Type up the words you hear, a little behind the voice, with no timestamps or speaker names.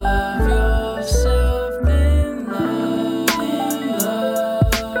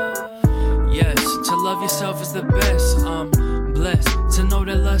love yourself is the best. I'm blessed to know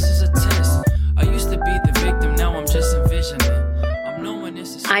that lust is a test. I used to be the victim, now I'm just envisioning. I'm knowing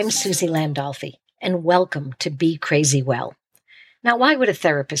this is... I'm Susie Landolfi, and welcome to Be Crazy Well. Now, why would a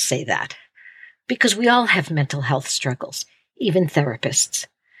therapist say that? Because we all have mental health struggles, even therapists.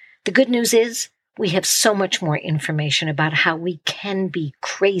 The good news is we have so much more information about how we can be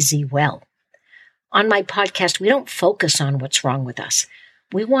crazy well. On my podcast, we don't focus on what's wrong with us.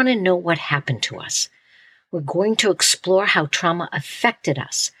 We want to know what happened to us. We're going to explore how trauma affected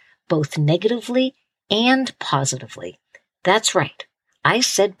us, both negatively and positively. That's right. I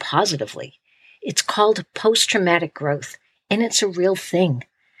said positively. It's called post-traumatic growth, and it's a real thing.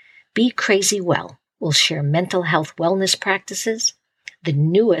 Be Crazy Well will share mental health wellness practices, the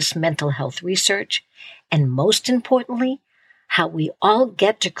newest mental health research, and most importantly, how we all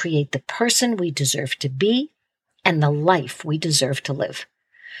get to create the person we deserve to be and the life we deserve to live.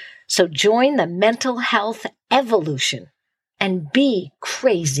 So join the mental health evolution and be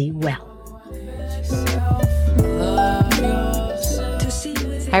crazy well.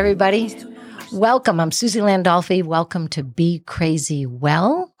 Hi, everybody. Welcome. I'm Susie Landolfi. Welcome to Be Crazy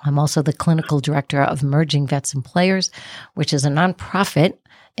Well. I'm also the clinical director of Merging Vets and Players, which is a nonprofit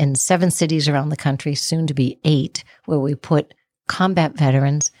in 7 cities around the country, soon to be 8, where we put combat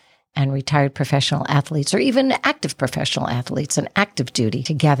veterans and retired professional athletes, or even active professional athletes and active duty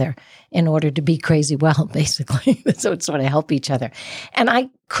together in order to be crazy well, basically. So it's sort of help each other. And I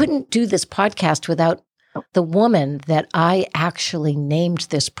couldn't do this podcast without the woman that I actually named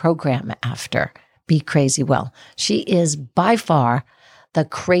this program after, Be Crazy Well. She is by far the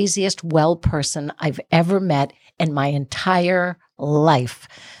craziest well person I've ever met in my entire life.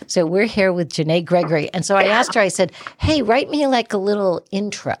 So we're here with Janae Gregory. And so I asked her, I said, hey, write me like a little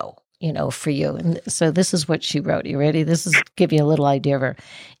intro, for you. And so this is what she wrote. You ready? This is give you a little idea of her.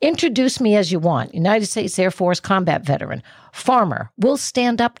 Introduce me as you want. United States Air Force combat veteran. Farmer. Will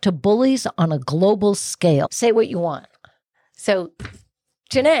stand up to bullies on a global scale. Say what you want. So,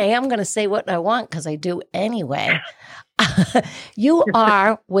 Janae, I'm going to say what I want because I do anyway. You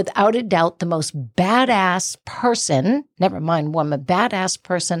are, without a doubt, the most badass person, never mind woman, badass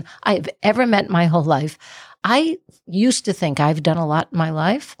person I've ever met in my whole life. I used to think I've done a lot in my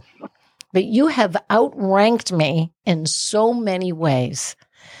life, but you have outranked me in so many ways.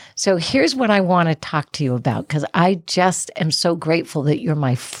 So here's what I want to talk to you about, because I just am so grateful that you're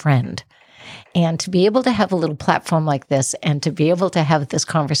my friend. And to be able to have a little platform like this and to be able to have this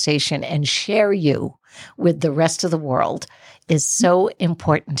conversation and share you with the rest of the world is so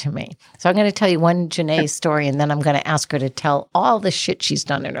important to me. So I'm going to tell you one Janae story, and then I'm going to ask her to tell all the shit she's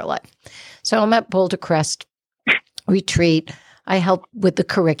done in her life. So I'm at Boulder Crest retreat. I help with the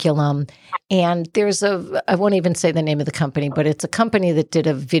curriculum. And there's I won't even say the name of the company, but it's a company that did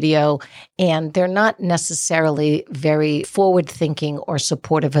a video, and they're not necessarily very forward-thinking or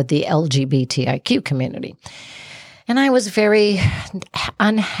supportive of the LGBTIQ community. And I was very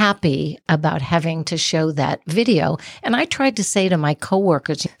unhappy about having to show that video. And I tried to say to my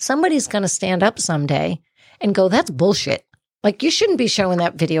coworkers, somebody's going to stand up someday and go, that's bullshit. Like, you shouldn't be showing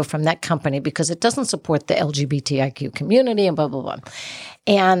that video from that company because it doesn't support the LGBTIQ community and blah, blah, blah.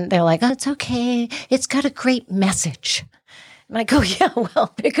 And they're like, oh, it's okay. It's got a great message. And I go, yeah,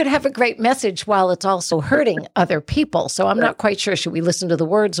 well, it could have a great message while it's also hurting other people. So I'm not quite sure. Should we listen to the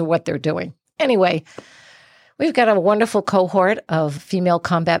words or what they're doing? Anyway, we've got a wonderful cohort of female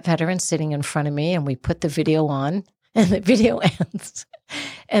combat veterans sitting in front of me, and we put the video on, and the video ends.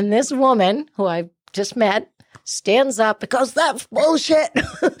 And this woman, who I just met, stands up and goes, that's bullshit.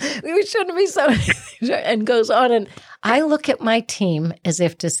 We shouldn't be so, and goes on. And I look at my team as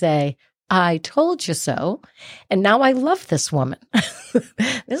if to say, I told you so. And now I love this woman.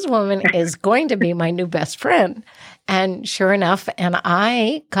 This woman is going to be my new best friend. And sure enough, and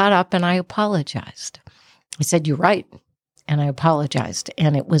I got up and I apologized. I said, you're right. And I apologized.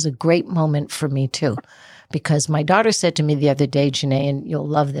 And it was a great moment for me too, because my daughter said to me the other day, Janae, and you'll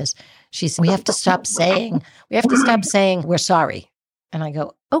love this. She said, we have to stop saying we're sorry. And I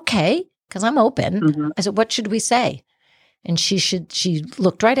go, okay, because I'm open. Mm-hmm. I said, what should we say? And she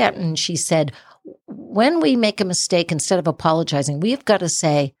looked right at me and she said, when we make a mistake, instead of apologizing, we've got to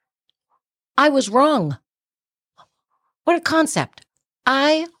say, I was wrong. What a concept.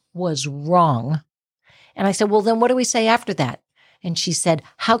 I was wrong. And I said, well, then what do we say after that? And she said,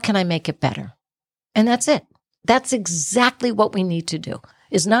 how can I make it better? And that's it. That's exactly what we need to do.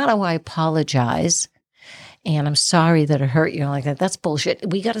 Is not, oh, I apologize, and I'm sorry that it hurt you like that. That's bullshit.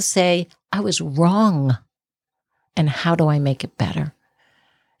 We got to say, I was wrong, and how do I make it better?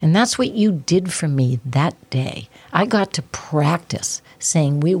 And that's what you did for me that day. I got to practice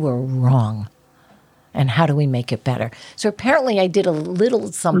saying we were wrong. and how do we make it better? So apparently I did a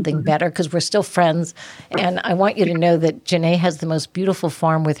little something better because we're still friends. And I want you to know that Janae has the most beautiful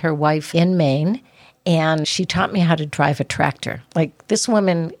farm with her wife in Maine. And she taught me how to drive a tractor. Like, this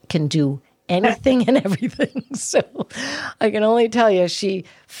woman can do anything and everything. So I can only tell you, she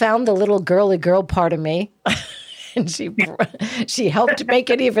found the little girly girl part of me. And she helped make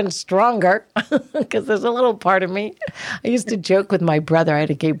it even stronger because there's a little part of me. I used to joke with my brother. I had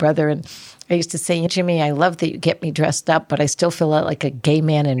a gay brother, and I used to say, Jimmy, I love that you get me dressed up, but I still feel like a gay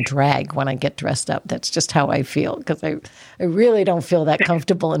man in drag when I get dressed up. That's just how I feel, because I really don't feel that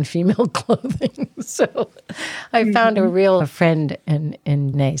comfortable in female clothing. So I found a real friend in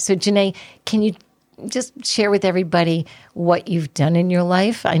Janae. So Janae, can you just share with everybody what you've done in your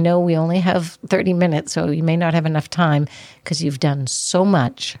life? I know we only have 30 minutes, so you may not have enough time because you've done so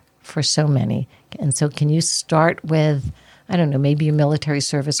much for so many. And so can you start with, I don't know, maybe your military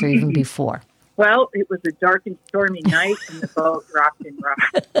service or even before? Well, it was a dark and stormy night, and the boat rocked and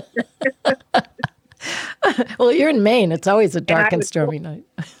rocked. Well, you're in Maine. It's always a dark and stormy night.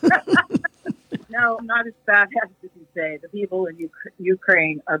 No, not as badass as you say. The people in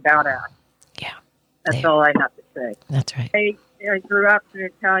Ukraine are badass. Yeah. That's all I have to say. That's right. I grew up in an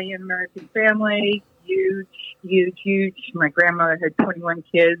Italian-American family, huge. My grandmother had 21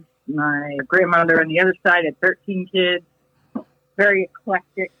 kids. My grandmother on the other side had 13 kids. Very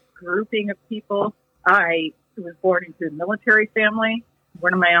eclectic grouping of people. I was born into a military family.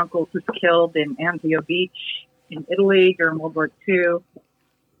 One of my uncles was killed in Anzio Beach in Italy during World War II.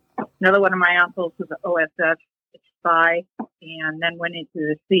 Another one of my uncles was an OSS spy and then went into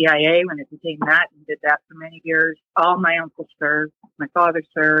the CIA when it became that and did that for many years. All my uncles served. My father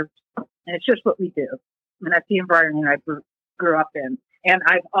served. And it's just what we do. And that's the environment I grew up in. And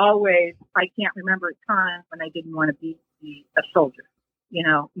I can't remember a time when I didn't want to be a soldier. You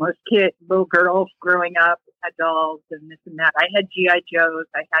know, most little girls growing up had dolls and this and that. I had G.I. Joes.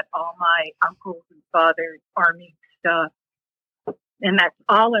 I had all my uncles and fathers, Army stuff. And that's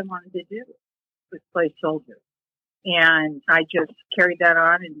all I wanted to do was play soldier. And I just carried that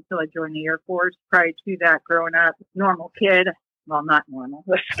on until I joined the Air Force. Prior to that, growing up, normal kid. Well, not normal.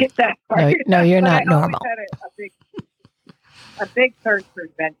 Let's get that part. No, you're not normal. I had a big thirst for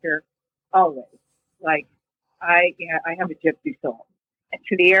adventure, always. Like, I have a gypsy soul. And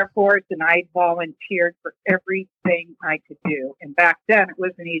to the Air Force, and I volunteered for everything I could do. And back then, it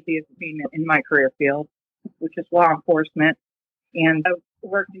wasn't easy as being in my career field, which is law enforcement. And I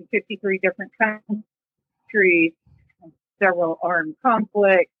worked in 53 different countries, several armed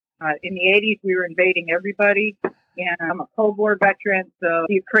conflicts. In the 80s, we were invading everybody. And I'm a Cold War veteran, so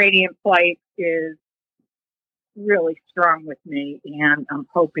the Ukrainian plight is really strong with me. And I'm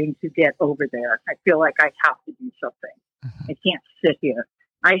hoping to get over there. I feel like I have to do something. I can't sit here.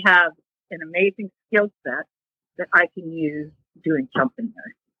 I have an amazing skill set that I can use doing something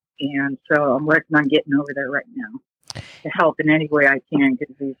there. And so I'm working on getting over there right now to help in any way I can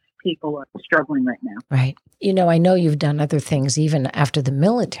because these people are struggling right now. Right. You know, I know you've done other things even after the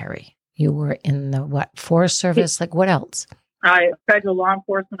military. You were in the Forest Service? Like what else? I'm a federal law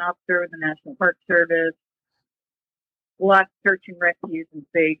enforcement officer with the National Park Service. Lots of search and rescues in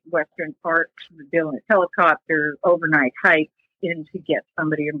big western parks. We're dealing with helicopter, overnight hikes in to get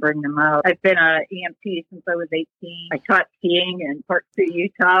somebody and bring them out. I've been an EMT since I was 18. I taught skiing in Park City,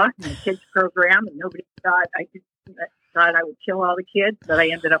 Utah, in a kids program, and nobody thought I would kill all the kids, but I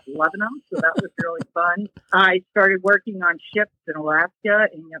ended up loving them, so that was really fun. I started working on ships in Alaska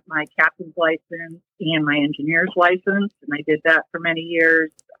and got my captain's license and my engineer's license, and I did that for many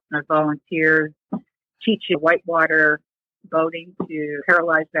years. I volunteered teaching whitewater boating to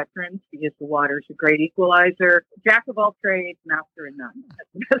paralyzed veterans because the water is a great equalizer. Jack of all trades, master of none. That's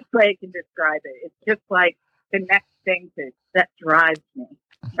the best way I can describe it. It's just like the next thing that drives me.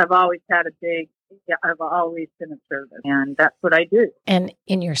 I've always been a service, and that's what I do. And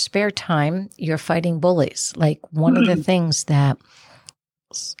in your spare time, you're fighting bullies. Like one of the things that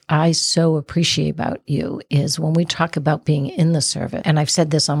I so appreciate about you is when we talk about being in the service, and I've said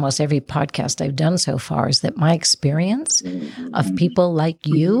this almost every podcast I've done so far, is that my experience of people like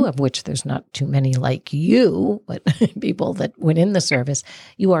you, of which there's not too many like you, but people that went in the service,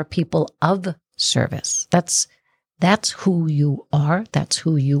 you are people of service. That's who you are. That's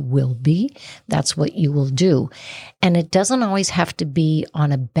who you will be. That's what you will do. And it doesn't always have to be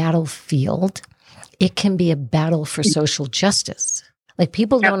on a battlefield. It can be a battle for social justice. Like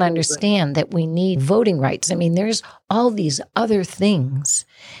people don't understand that we need voting rights. I mean, there's all these other things.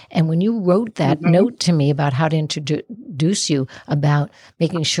 And when you wrote that note to me about how to introduce you, about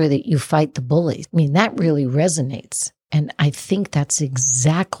making sure that you fight the bullies, I mean, that really resonates. And I think that's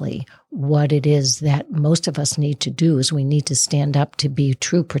exactly what it is that most of us need to do is we need to stand up to be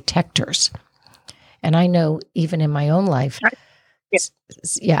true protectors. And I know even in my own life,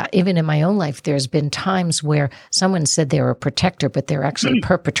 even in my own life, there's been times where someone said they were a protector, but they're actually a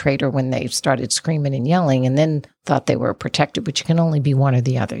perpetrator when they started screaming and yelling and then thought they were a protector, but you can only be one or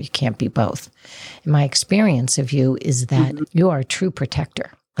the other. You can't be both. And my experience of you is that you are a true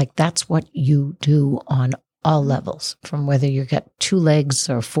protector. Like that's what you do on all levels, from whether you got 2 legs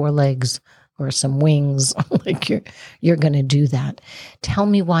or 4 legs or some wings, like you're going to do that. Tell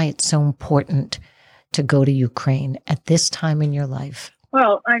me why it's so important to go to Ukraine at this time in your life.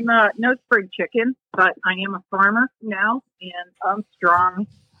 Well, I'm no spring chicken, but I am a farmer now, and I'm strong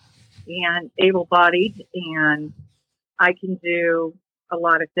and able-bodied, and I can do a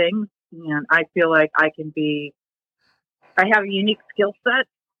lot of things, and I feel like I have a unique skill set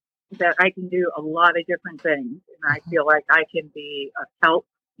that I can do a lot of different things, and I feel like I can be of help,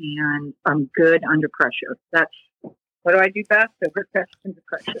 and I'm good under pressure. That's what do I do best? Over pressure and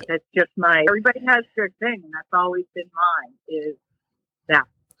pressure. That's just everybody has their thing, and that's always been mine, is that.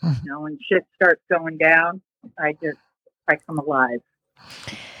 You know, when shit starts going down, I come alive.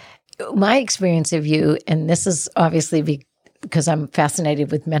 My experience of you, and this is obviously because I'm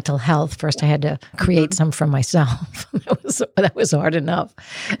fascinated with mental health. First, I had to create some for myself. That was hard enough.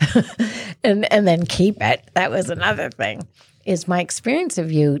 and then keep it. That was another thing. Is my experience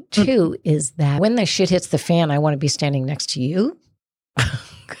of you, too, is that when the shit hits the fan, I want to be standing next to you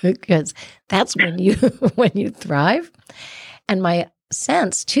because that's when you thrive. And my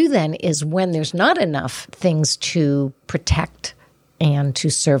sense, too, then, is when there's not enough things to protect and to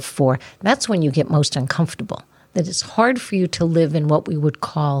serve for, that's when you get most uncomfortable. That it's hard for you to live in what we would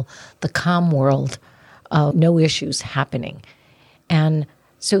call the calm world of no issues happening. And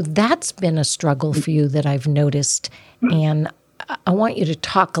so that's been a struggle for you that I've noticed. And I want you to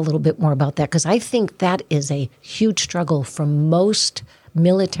talk a little bit more about that, because I think that is a huge struggle for most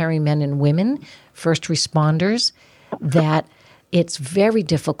military men and women, first responders, that it's very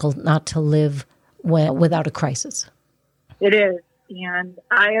difficult not to live without a crisis. It is. And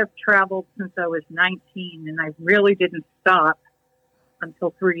I have traveled since I was 19, and I really didn't stop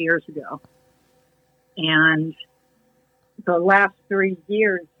until 3 years ago. And the last 3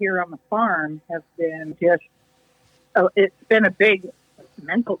 years here on the farm have been it's been a big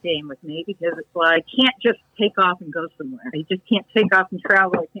mental game with me, because it's like, I can't just take off and go somewhere. I just can't take off and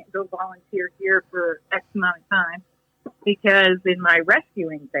travel. I can't go volunteer here for X amount of time. Because in my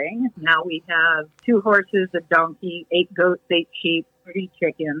rescuing thing, now we have 2 horses, a donkey, 8 goats, 8 sheep, 3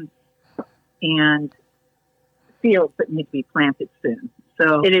 chickens, and fields that need to be planted soon.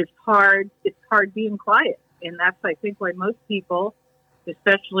 So it is hard. It's hard being quiet. And that's, I think, why most people,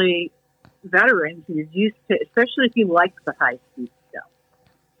 especially veterans, are used to, especially if you like the high-speed stuff.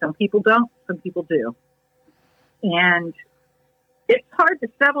 Some people don't. Some people do. And it's hard to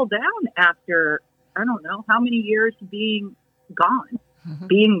settle down after, I don't know how many years being gone.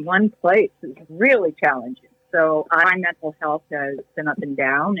 Being one place is really challenging. So my mental health has been up and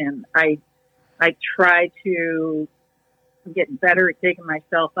down, and I try to get better at taking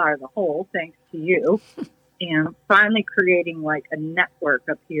myself out of the hole, thanks to you, and finally creating like a network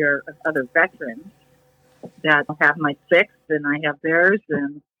up here of other veterans that have my 6 and I have theirs,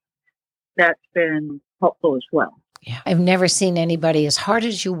 and that's been helpful as well. Yeah, I've never seen anybody, as hard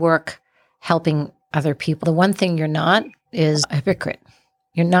as you work helping other people, the one thing you're not is a hypocrite.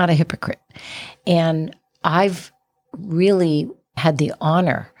 You're not a hypocrite. And I've really had the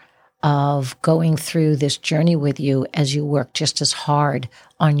honor of going through this journey with you as you work just as hard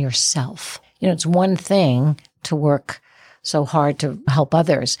on yourself. You know, it's one thing to work so hard to help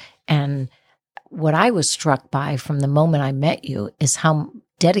others. And what I was struck by from the moment I met you is how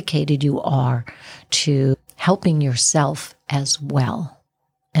dedicated you are to helping yourself as well.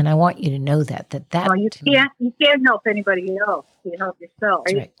 And I want you to know that well, you can't help anybody else. You help yourself.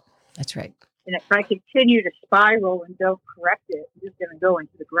 Right? That's right. And if I continue to spiral and don't correct it, I'm just going to go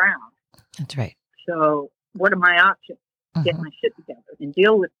into the ground. That's right. So what are my options? Get my shit together and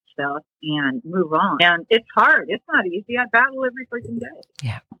deal with stuff and move on. And it's hard. It's not easy. I battle every freaking day.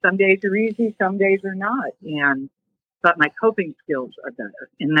 Yeah. Some days are easy. Some days are not. But my coping skills are better.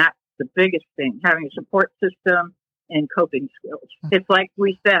 And that's the biggest thing, having a support system and coping skills. It's like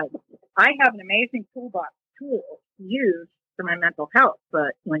we said, I have an amazing toolbox tool to use for my mental health,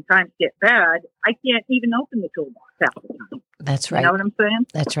 but when times get bad, I can't even open the toolbox half the time. That's right. You know what I'm saying?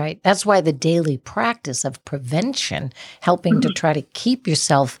 That's right. That's why the daily practice of prevention, helping to try to keep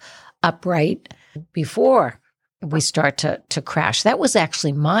yourself upright before we start to crash. That was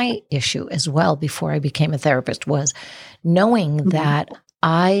actually my issue as well before I became a therapist, was knowing that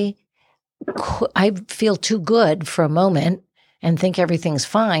I I feel too good for a moment and think everything's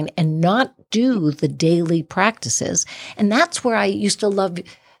fine and not do the daily practices. And that's where I used to love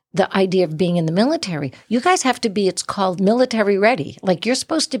the idea of being in the military. You guys have to be, it's called military ready. Like you're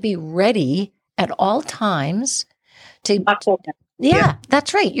supposed to be ready at all times to, yeah,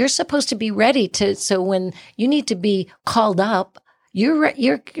 that's right. You're supposed to be ready to, so when you need to be called up, you're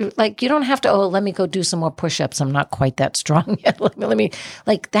like, you don't have to, oh, let me go do some more push-ups. I'm not quite that strong yet. Let me,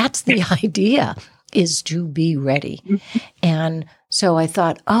 like, that's the idea, is to be ready. And so I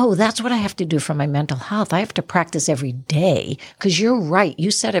thought, oh, that's what I have to do for my mental health. I have to practice every day, because you're right.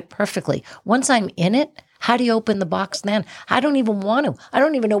 You said it perfectly. Once I'm in it, how do you open the box then? I don't even want to. I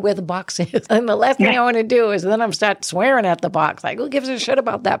don't even know where the box is. And the last thing I want to do is then I'm start swearing at the box. Like, who gives a shit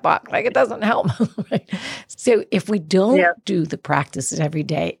about that box? Like, it doesn't help. Right? So if we don't do the practices every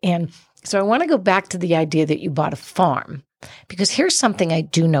day, and so I want to go back to the idea that you bought a farm, because here's something I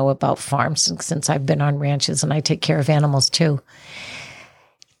do know about farms since I've been on ranches and I take care of animals too.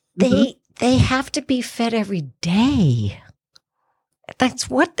 They have to be fed every day. That's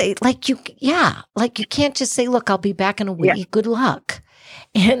what they like. Like you can't just say, "Look, I'll be back in a week. Yeah. Good luck."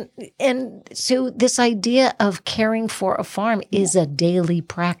 And so this idea of caring for a farm is a daily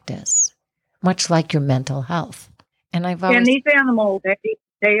practice, much like your mental health. And these animals,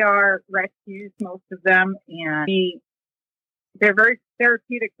 they are rescues, most of them, and they're very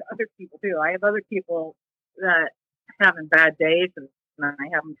therapeutic to other people too. I have other people that having bad days, and I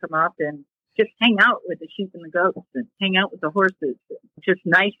have them come up and just hang out with the sheep and the goats and hang out with the horses. Just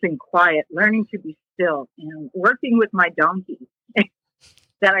nice and quiet, learning to be still, and working with my donkey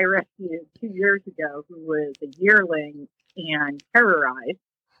that I rescued 2 years ago, who was a yearling and terrified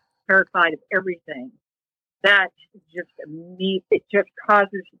of everything. That just it just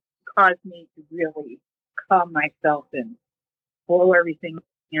caused me to really calm myself and blow everything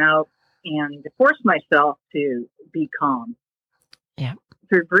out and force myself to be calm. Yeah.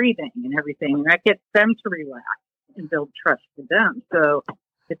 Through breathing and everything. And that gets them to relax and build trust with them. So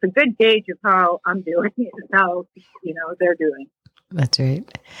it's a good gauge of how I'm doing is how, they're doing. That's right.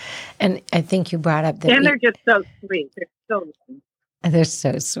 And I think you brought up that. And they're just so sweet. They're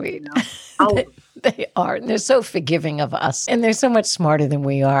so sweet. They are. And they're so forgiving of us. And they're so much smarter than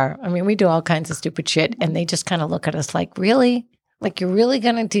we are. I mean, we do all kinds of stupid shit, and they just kind of look at us like, really? Like, you're really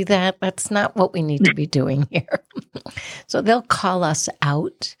going to do that? That's not what we need to be doing here. So they'll call us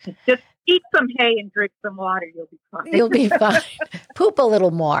out. Just eat some hay and drink some water. You'll be fine. You'll be fine. Poop a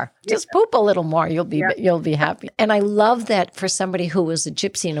little more. Just poop a little more. You'll be happy. And I love that for somebody who was a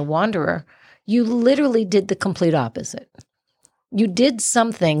gypsy and a wanderer, you literally did the complete opposite. You did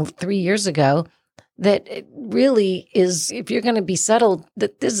something 3 years ago that it really is, if you're going to be settled,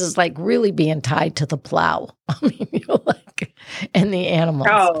 that this is like really being tied to the plow. I mean, and the animals.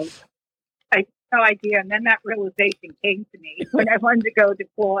 Oh, I had no idea. And then that realization came to me when I wanted to go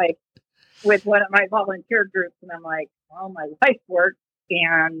deploy with one of my volunteer groups. And I'm like, well, my life works.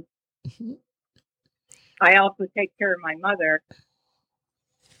 And I also take care of my mother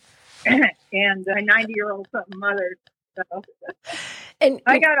and a 90-year-old something mother. So and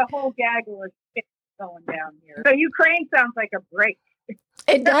I got a whole gaggle of shit going down here. So Ukraine sounds like a break.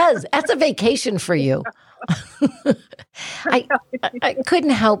 It does. That's a vacation for you. I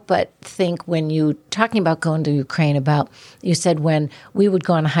couldn't help but think when you talking about going to Ukraine you said when we would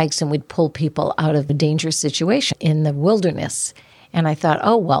go on hikes and we'd pull people out of a dangerous situation in the wilderness. And I thought,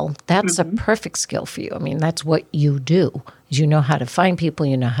 oh, well, that's a perfect skill for you. I mean, that's what you do. You know how to find people.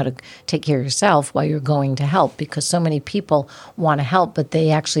 You know how to take care of yourself while you're going to help, because so many people want to help, but they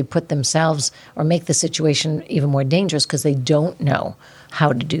actually put themselves or make the situation even more dangerous because they don't know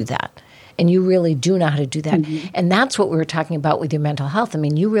how to do that. And you really do know how to do that. Mm-hmm. And that's what we were talking about with your mental health. I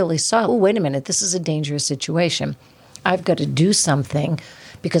mean, you really saw, oh, wait a minute, this is a dangerous situation. I've got to do something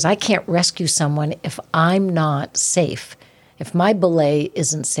because I can't rescue someone if I'm not safe. If my belay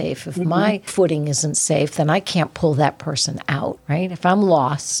isn't safe, if my footing isn't safe, then I can't pull that person out, right? If I'm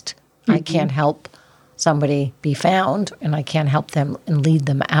lost, I can't help somebody be found, and I can't help them and lead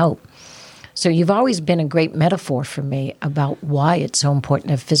them out. So you've always been a great metaphor for me about why it's so important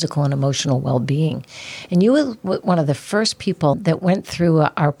to have physical and emotional well-being. And you were one of the first people that went through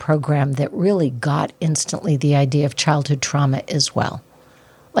our program that really got instantly the idea of childhood trauma as well.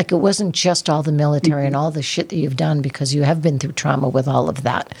 Like, it wasn't just all the military and all the shit that you've done, because you have been through trauma with all of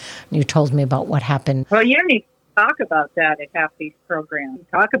that. And you told me about what happened. Well, you don't need to talk about that at half these programs. You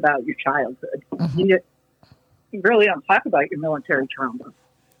talk about your childhood. You really don't talk about your military trauma.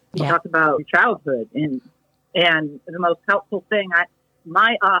 You talk about your childhood. And the most helpful thing,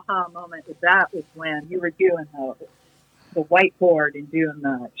 my aha moment with that was when you were doing the whiteboard and doing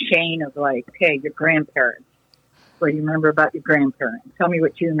the chain of like, okay, your grandparents. What do you remember about your grandparents? Tell me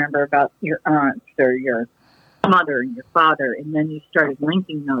what you remember about your aunts or your mother and your father. And then you started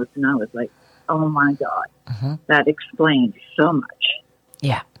linking those, and I was like, oh my God, that explains so much.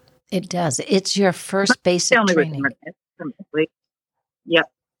 Yeah, it does. It's your first basic training.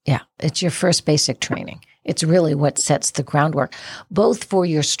 Yep. Yeah, it's your first basic training. It's really what sets the groundwork, both for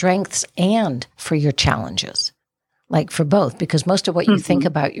your strengths and for your challenges. Like for both, because most of what you think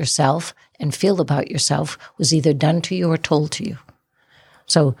about yourself and feel about yourself was either done to you or told to you.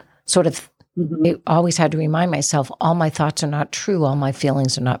 So sort of, I always had to remind myself, all my thoughts are not true, all my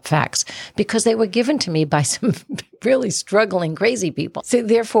feelings are not facts, because they were given to me by some really struggling, crazy people. So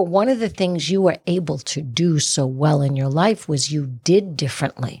therefore, one of the things you were able to do so well in your life was you did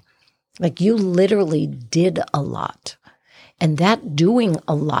differently. Like you literally did a lot. And that doing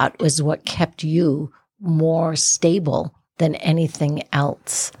a lot was what kept you more stable than anything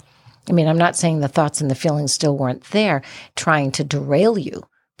else. I mean, I'm not saying the thoughts and the feelings still weren't there trying to derail you,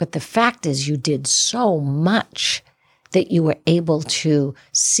 but the fact is you did so much that you were able to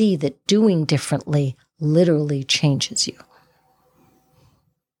see that doing differently literally changes you.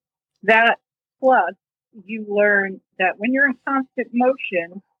 That plus you learn that when you're in constant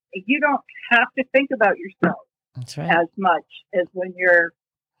motion, you don't have to think about yourself That's right. as much as when you're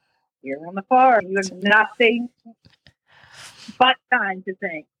on the farm. You have nothing but time to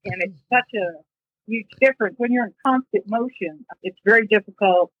think. And it's such a huge difference. When you're in constant motion, it's very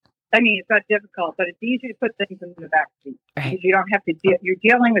difficult. I mean, it's not difficult, but it's easy to put things in the back seat. Right. Because you don't have to you're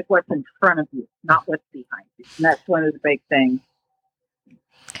dealing with what's in front of you, not what's behind you. And that's one of the big things.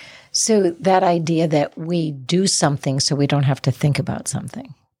 So that idea that we do something so we don't have to think about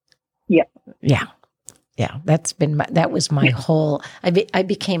something. Yeah. Yeah. Yeah, that was my whole, I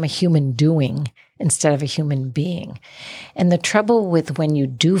became a human doing instead of a human being. And the trouble with when you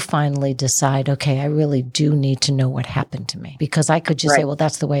do finally decide, okay, I really do need to know what happened to me, because I could just say, well,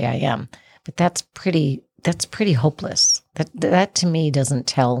 that's the way I am. But that's pretty hopeless. That to me doesn't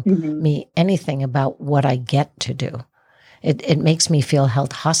tell me anything about what I get to do. It makes me feel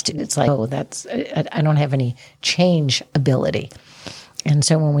held hostage. It's like, oh, I don't have any change ability. And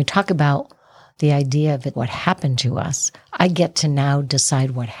so when we talk about the idea of what happened to us, I get to now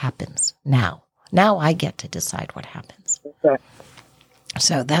decide what happens now. Now I get to decide what happens. Okay.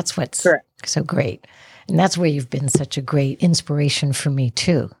 So that's what's Correct. so great. And that's where you've been such a great inspiration for me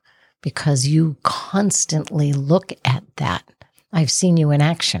too, because you constantly look at that. I've seen you in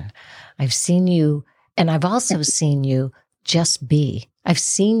action. I've seen you, and I've also seen you just be. I've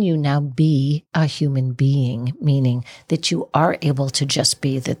seen you now be a human being, meaning that you are able to just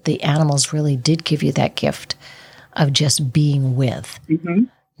be, that the animals really did give you that gift of just being with,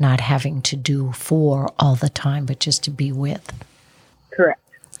 not having to do for all the time, but just to be with. Correct.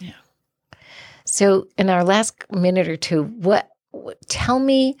 Yeah. So in our last minute or two, tell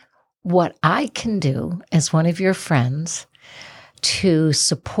me what I can do as one of your friends to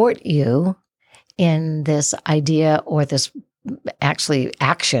support you in this idea or this actually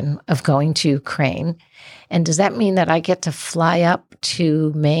action of going to Ukraine. And does that mean that I get to fly up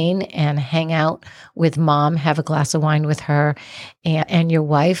to Maine and hang out with Mom, have a glass of wine with her and your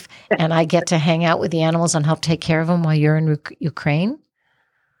wife, and I get to hang out with the animals and help take care of them while you're in Ukraine?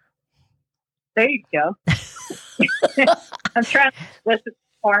 There you go. I'm trying to listen to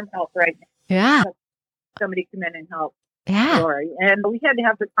farm help right now. Yeah. Somebody come in and help. Yeah. Lori. And we had to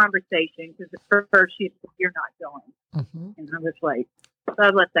have the conversation because at first she said, you're not going. And I was like, so I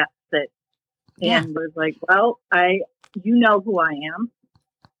let that sit. And was like, well, you know who I am.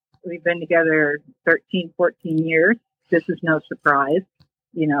 We've been together 13, 14 years. This is no surprise,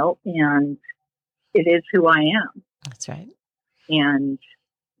 and it is who I am. That's right. And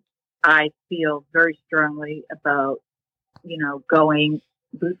I feel very strongly about, going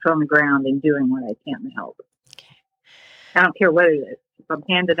boots on the ground and doing what I can to help. Okay. I don't care what it is. If I'm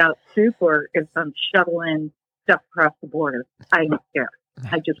handing out soup or if I'm shoveling stuff across the border, I don't care.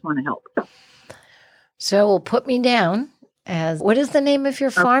 I just want to help. So put me down as, what is the name of your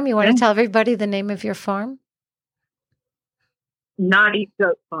farm? You want to tell everybody the name of your farm? Naughty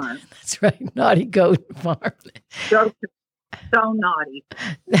Goat Farm. That's right. Naughty Goat Farm. So naughty.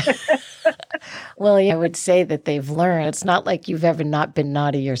 Well, I would say that they've learned. It's not like you've ever not been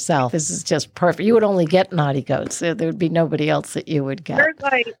naughty yourself. This is just perfect. You would only get naughty goats. There would be nobody else that you would get.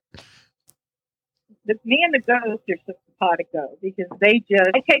 There's me and the goats are simpatico because I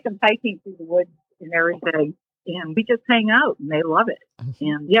take them hiking through the woods and everything. and we just hang out, and they love it.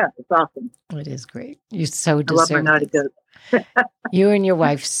 And yeah, it's awesome. It is great. You so I love deserve Bernardi this. goats. You and your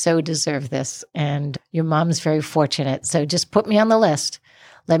wife so deserve this, and your mom's very fortunate. So just put me on the list.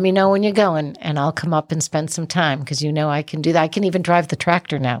 Let me know when you're going, and I'll come up and spend some time because you know I can do that. I can even drive the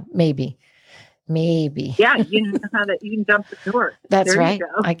tractor now. Maybe. Yeah, you know how that you can dump the door. That's there right. You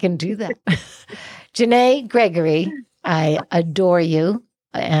go. I can do that. Janae Gregory, I adore you,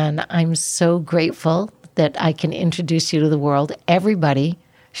 and I'm so grateful that I can introduce you to the world. Everybody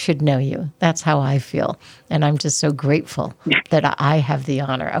should know you. That's how I feel. And I'm just so grateful that I have the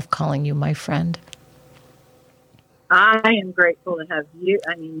honor of calling you my friend. I am grateful to have you.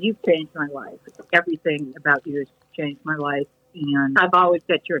 I mean, you've changed my life. Everything about you has changed my life. And I've always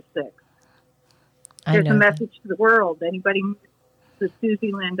said you're sick. There's a message to the world. Anybody with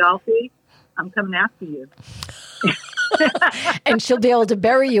Susie Landolfi, I'm coming after you. And she'll be able to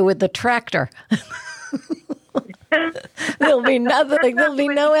bury you with the tractor. There'll be nothing. There'll be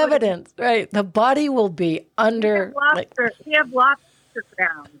no evidence. Right. The body will be under. We have lobster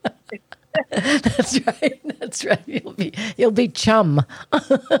ground. That's right. That's right. You'll be chum.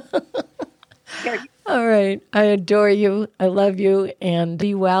 All right. I adore you. I love you. And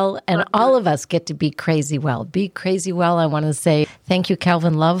be well. And all of us get to be crazy well. Be crazy well. I want to say thank you,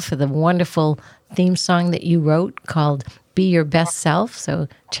 Calvin Love, for the wonderful theme song that you wrote called Be Your Best Self. So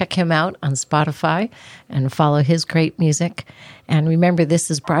check him out on Spotify and follow his great music. And remember,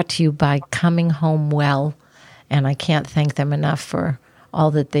 this is brought to you by Coming Home Well. And I can't thank them enough for all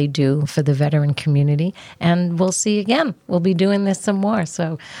that they do for the veteran community. And we'll see you again. We'll be doing this some more.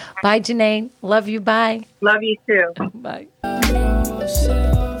 So bye, Janae. Love you. Bye. Love you too. Bye.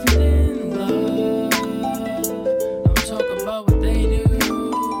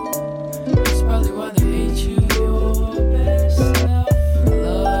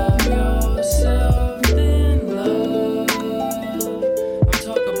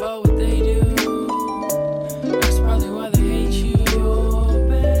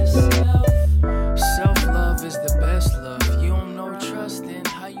 Self-love is the best love. You don't know trust, then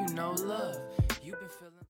how you know love? You've been feeling